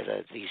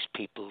together these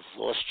people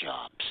who've lost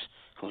jobs,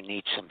 who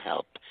need some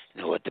help,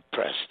 and who are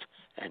depressed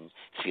and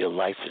feel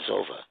life is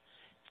over,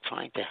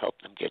 trying to help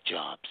them get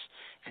jobs.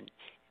 And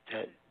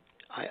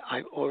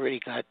I already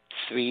got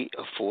 3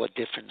 or 4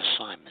 different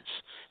assignments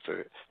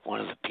for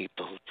one of the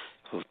people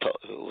who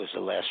was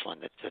the last one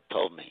that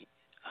told me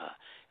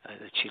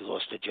that she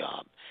lost a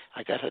job.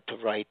 I got her to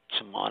write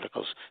some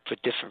articles for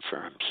different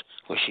firms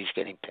where she's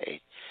getting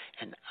paid.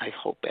 And I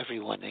hope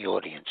everyone in the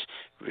audience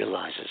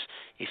realizes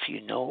if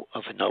you know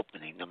of an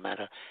opening, no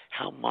matter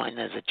how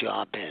minor the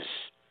job is,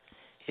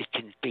 it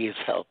can be of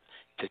help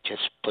to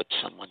just put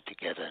someone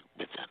together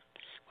with them,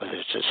 whether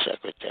it's a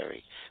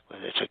secretary,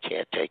 whether it's a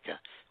caretaker,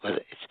 whether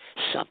it's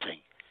something.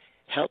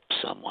 Help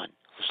someone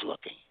who's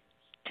looking.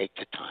 Take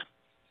the time.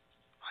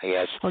 I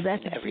ask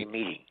in every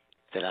meeting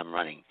that I'm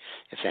running,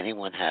 if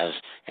anyone has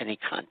any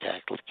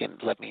contact,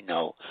 let me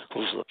know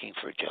who's looking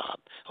for a job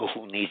or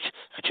who needs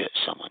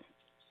someone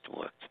to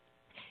work.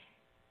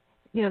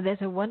 You know,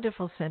 that's a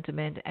wonderful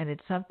sentiment, and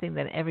it's something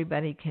that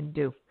everybody can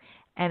do.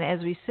 And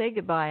as we say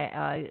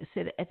goodbye,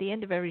 Sid, at the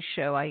end of every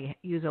show, I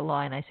use a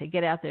line. I say,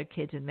 get out there,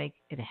 kids, and make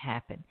it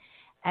happen.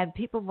 And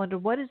people wonder,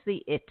 what is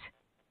the it?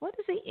 What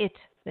is the it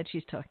that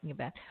she's talking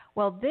about?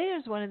 Well,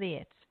 there's one of the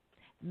its.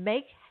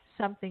 Make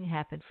something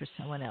happen for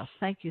someone else.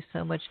 Thank you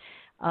so much,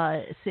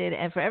 Sid.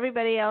 And for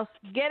everybody else,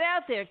 get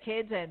out there,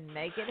 kids, and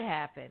make it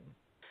happen.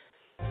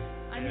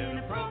 I'm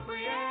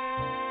inappropriate.